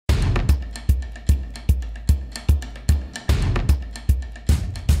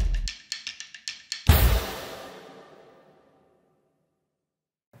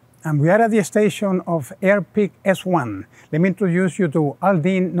And we are at the station of Airpeak S1. Let me introduce you to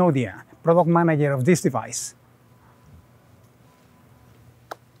El-Deane Naude, product manager of this device.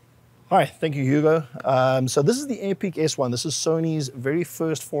 Hi, thank you, Hugo. So this is the Airpeak S1. This is Sony's very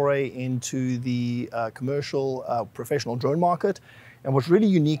first foray into the commercial professional drone market. And what's really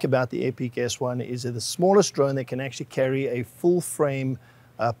unique about the Airpeak S1 is that the smallest drone that can actually carry a full frame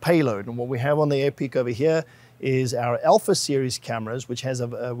payload. And what we have on the Airpeak over here is our Alpha series cameras, which has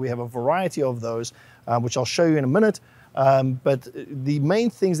we have a variety of those, which I'll show you in a minute. But the main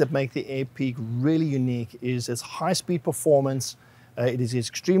things that make the Airpeak really unique is its high-speed performance. It is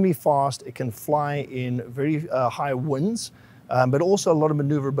extremely fast. It can fly in very high winds, but also a lot of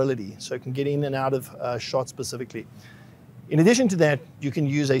maneuverability, so it can get in and out of shots specifically. In addition to that, you can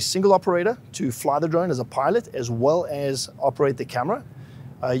use a single operator to fly the drone as a pilot, as well as operate the camera.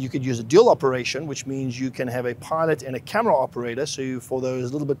 You could use a dual operation, which means you can have a pilot and a camera operator, so for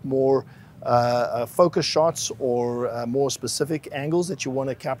those little bit more focus shots or more specific angles that you want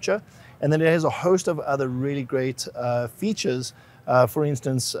to capture. And then it has a host of other really great features. For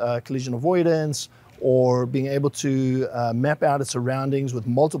instance, collision avoidance, or being able to map out its surroundings with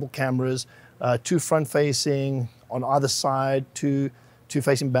multiple cameras, two front-facing on either side, two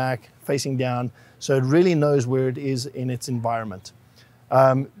facing back, facing down, so it really knows where it is in its environment.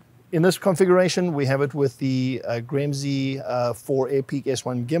 In this configuration, we have it with the Gremsy 4 Airpeak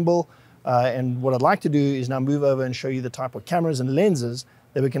S1 gimbal, and what I'd like to do is now move over and show you the type of cameras and lenses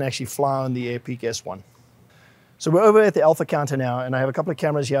that we can actually fly on the Airpeak S1. So we're over at the Alpha counter now, and I have a couple of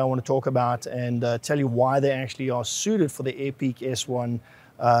cameras here I want to talk about and tell you why they actually are suited for the Airpeak S1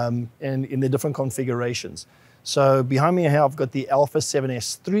 and in the different configurations. So behind me here, I've got the Alpha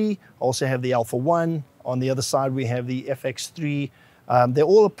 7S III, I also have the Alpha 1. On the other side, we have the FX3. They're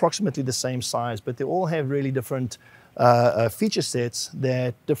all approximately the same size, but they all have really different feature sets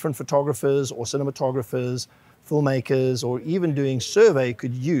that different photographers or cinematographers, filmmakers, or even doing survey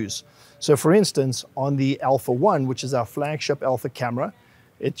could use. So for instance, on the Alpha 1, which is our flagship Alpha camera,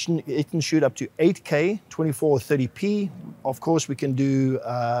 it can shoot up to 8K, 24 or 30p. Of course, we can do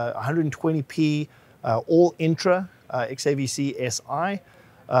 120p, all intra XAVC SI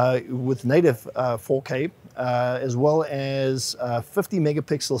with native 4K, as well as 50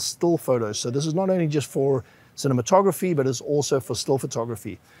 megapixel still photos. So this is not only just for cinematography, but it's also for still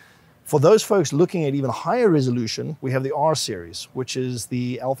photography. For those folks looking at even higher resolution, we have the R series, which is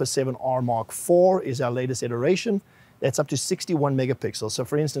the Alpha 7R Mark IV, is our latest iteration. That's up to 61 megapixels. So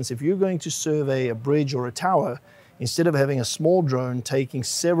for instance, if you're going to survey a bridge or a tower, instead of having a small drone taking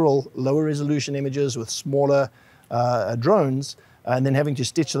several lower resolution images with smaller drones, and then having to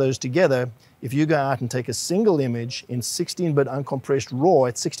stitch those together, if you go out and take a single image in 16-bit uncompressed RAW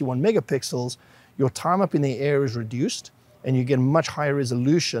at 61 megapixels, your time up in the air is reduced, and you get much higher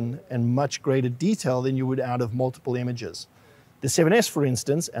resolution and much greater detail than you would out of multiple images. The 7S, for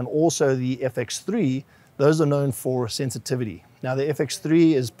instance, and also the FX3, those are known for sensitivity. Now the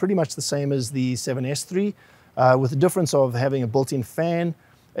FX3 is pretty much the same as the 7S III, with the difference of having a built-in fan,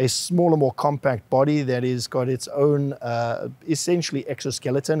 a smaller, more compact body that has got its own essentially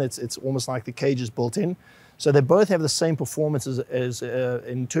exoskeleton. It's almost like the cage is built in. So they both have the same performance as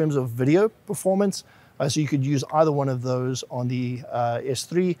in terms of video performance. So you could use either one of those on the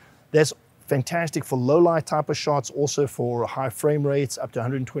S3. That's fantastic for low light type of shots, also for high frame rates, up to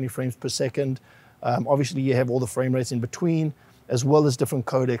 120 frames per second. Obviously you have all the frame rates in between, as well as different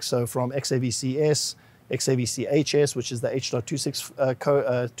codecs. So from XAVC-S, XAVC-HS, which is the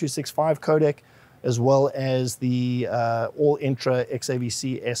H.265 codec, as well as the all intra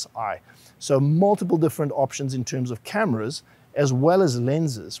XAVC-SI. So multiple different options in terms of cameras, as well as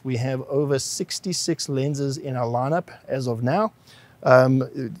lenses. We have over 66 lenses in our lineup as of now.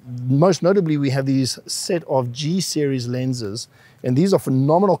 Most notably, we have these set of G series lenses, and these are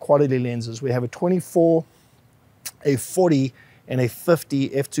phenomenal quality lenses. We have a 24, a 40, and a 50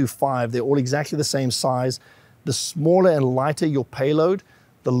 f2.5. They're all exactly the same size. The smaller and lighter your payload,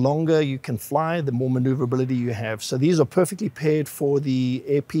 the longer you can fly, the more maneuverability you have. So these are perfectly paired for the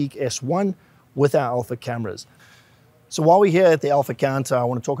Airpeak S1 with our Alpha cameras. So while we're here at the Alpha counter, I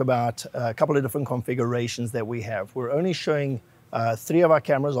want to talk about a couple of different configurations that we have. We're only showing 3 of our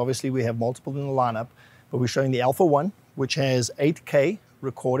cameras. Obviously, we have multiple in the lineup, but we're showing the Alpha 1, which has 8K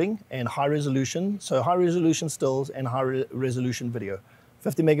recording and high resolution. So high resolution stills and high resolution video.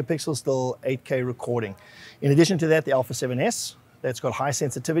 50 megapixel still, 8K recording. In addition to that, the Alpha 7S, that's got high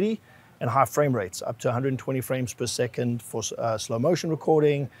sensitivity, and high frame rates, up to 120 frames per second for slow motion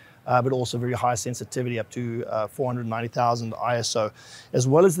recording, but also very high sensitivity, up to 490,000 ISO, as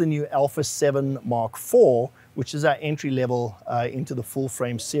well as the new Alpha 7 Mark IV, which is our entry level into the full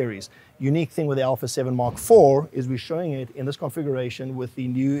frame series. Unique thing with the Alpha 7 Mark IV is we're showing it in this configuration with the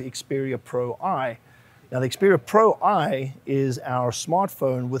new Xperia Pro I. Now the Xperia Pro I is our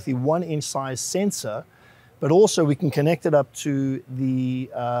smartphone with the 1-inch size sensor, but also we can connect it up to the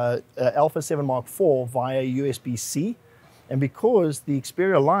Alpha 7 Mark IV via USB-C. And because the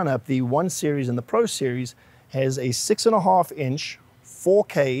Xperia lineup, the 1 series and the Pro series, has a 6.5-inch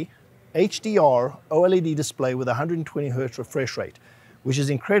 4K HDR OLED display with 120 Hz refresh rate, which is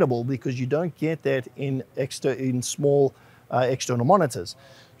incredible because you don't get that in small external monitors.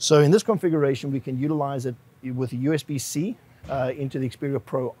 So in this configuration, we can utilize it with a USB-C into the Xperia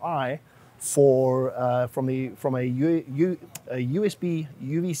Pro I from a USB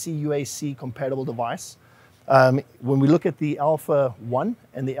UVC UAC compatible device. When we look at the Alpha 1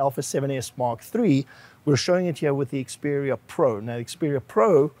 and the Alpha 7S Mark III, we're showing it here with the Xperia Pro. Now, the Xperia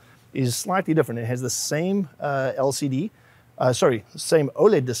Pro is slightly different. It has the same same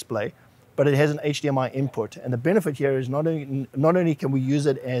OLED display, but it has an HDMI input. And the benefit here is not only can we use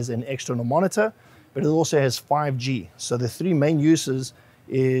it as an external monitor, but it also has 5G. So the 3 main uses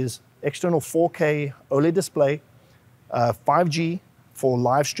is external 4K OLED display, 5G for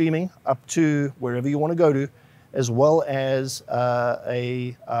live streaming up to wherever you want to go to, as well as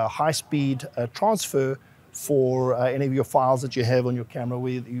a high-speed transfer for any of your files that you have on your camera,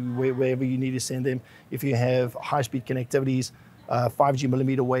 wherever you need to send them. If you have high-speed connectivities, 5G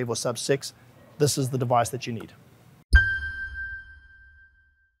millimeter wave or sub-6, this is the device that you need.